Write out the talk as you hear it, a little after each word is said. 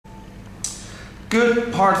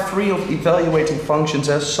Good. Part 3 of evaluating functions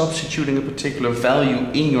as substituting a particular value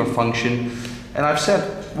in your function. And I've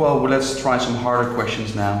said, well, let's try some harder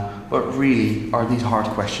questions now. But really, are these hard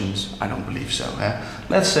questions? I don't believe so.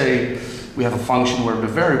 Let's say we have a function where the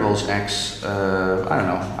variable is x, I don't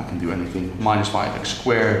know, I can do anything, minus 5x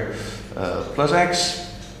squared plus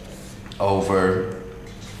x over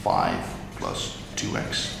 5 plus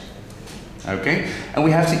 2x. Okay, and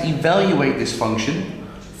we have to evaluate this function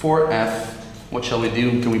for f. What shall we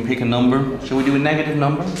do? Can we pick a number? Shall we do a negative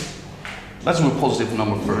number? Let's do a positive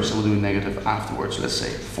number first, and we'll do a negative afterwards. Let's say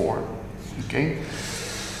 4. Okay.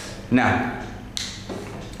 Now,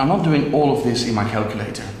 I'm not doing all of this in my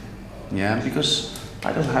calculator, because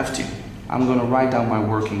I don't have to. I'm going to write down my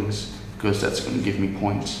workings because that's going to give me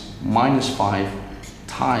points. Minus 5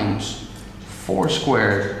 times 4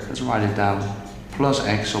 squared, let's write it down, plus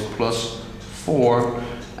x, so plus 4,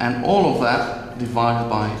 and all of that divided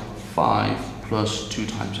by 5 plus 2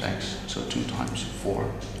 times x, so 2 times 4.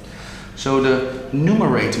 So the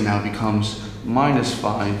numerator now becomes minus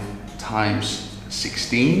 5 times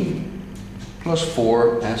 16 plus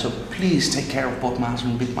 4, and so please take care of botmass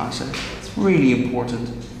and bigmass. It's really important.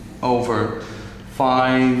 Over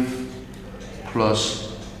 5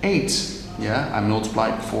 plus 8. I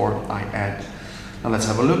multiply before I add. Now let's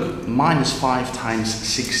have a look. Minus 5 times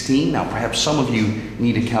 16. Now perhaps some of you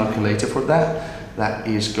need a calculator for that. That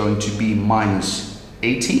is going to be minus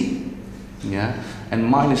 80. And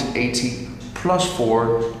minus 80 plus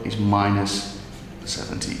 4 is minus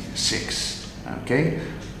 76. Okay,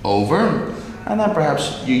 over. And then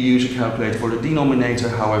perhaps you use a calculator for the denominator.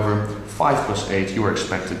 However, 5 plus 8, you are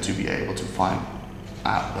expected to be able to find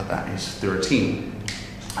out that that is 13.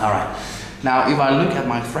 Alright, now if I look at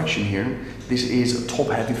my fraction here, this is a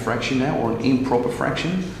top-heavy fraction now, or an improper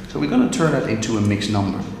fraction. So we're going to turn that into a mixed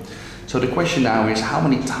number. So the question now is, how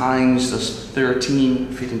many times does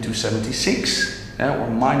 13 fit into 76? Or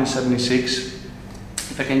minus 76?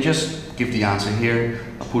 If I can just give the answer here,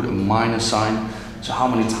 I'll put a minus sign. So how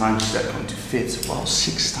many times is that going to fit? Well,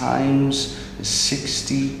 6 times is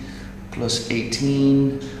 60 plus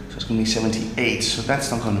 18, so it's going to be 78. So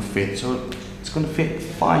that's not going to fit. So it's going to fit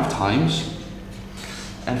 5 times.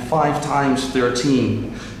 And 5 times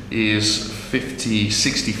 13 is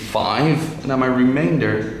 65. Now my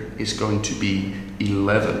remainder is going to be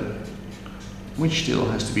 11, which still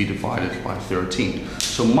has to be divided by 13.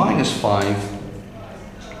 So minus 5,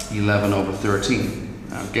 11 over 13.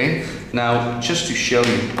 Okay, now just to show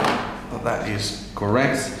you that that is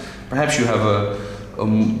correct, perhaps you have a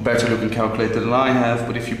better looking calculator than I have,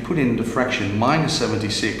 but if you put in the fraction minus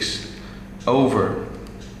 76 over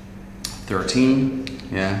 13,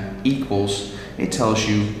 equals, it tells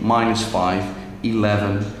you minus 5,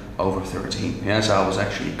 11 over 13. So I was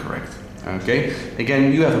actually correct. Okay,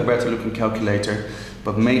 again, you have a better looking calculator,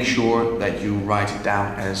 but make sure that you write it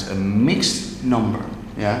down as a mixed number,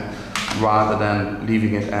 rather than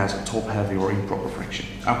leaving it as a top-heavy or improper fraction.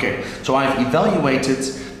 Okay, so I've evaluated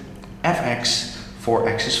fx for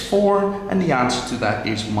x is 4, and the answer to that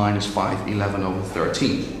is minus 5, 11 over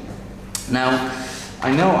 13. Now,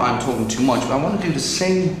 I know I'm talking too much, but I want to do the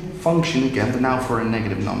same function again, but now for a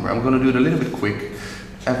negative number. I'm going to do it a little bit quick.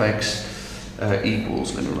 Fx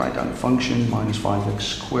equals, let me write down the function, minus 5x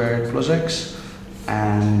squared plus x,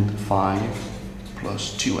 and 5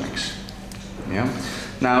 plus 2x.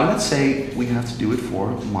 Now let's say we have to do it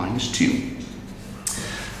for minus 2.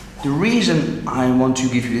 The reason I want to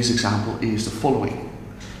give you this example is the following.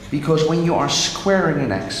 Because when you are squaring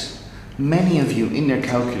an x, many of you in their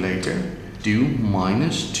calculator do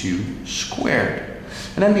minus 2 squared.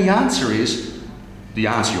 And then the answer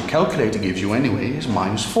your calculator gives you anyway is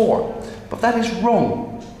minus 4. But that is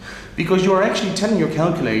wrong. Because you are actually telling your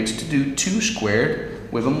calculator to do 2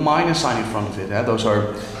 squared with a minus sign in front of it. Those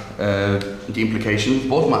are the implications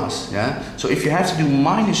of BODMAS. So if you have to do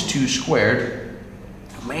minus 2 squared,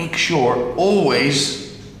 make sure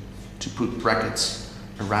always to put brackets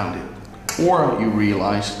around it. Or you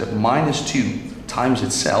realize that minus 2 times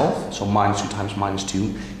itself, so minus 2 times minus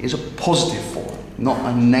 2, is a positive 4, not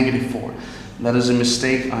a negative 4. That is a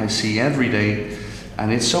mistake I see every day,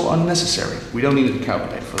 and it's so unnecessary. We don't need to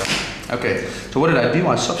calculate for that. Okay, so what did I do?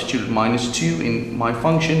 I substituted minus 2 in my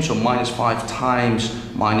function, so minus 5 times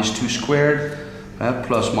minus 2 squared,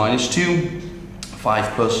 plus minus 2,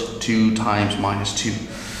 5 plus 2 times minus 2.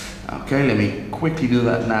 Okay, let me quickly do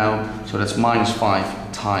that now. So that's minus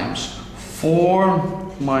 5 times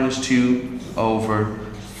 4 minus 2 over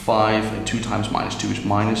 5, and 2 times minus 2 is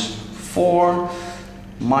minus 4.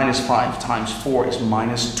 Minus 5 times 4 is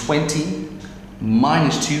minus 20.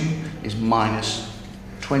 Minus 2 is minus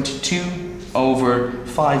 22. over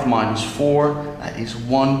 5 minus 4, that is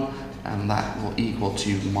 1, and that will equal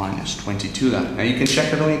to minus 22 then. Now you can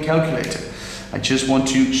check it on your calculator. I just want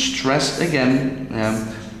to stress again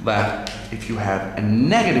that if you have a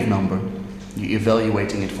negative number, you're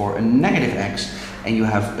evaluating it for a negative x, and you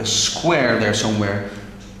have a square there somewhere,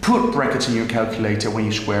 put brackets in your calculator when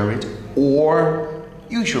you square it, or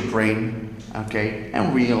use your brain, okay,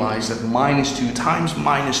 and realize that minus 2 times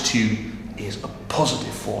minus 2 is a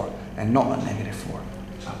positive 4 and not a negative 4.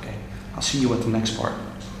 Okay, I'll see you at the next part.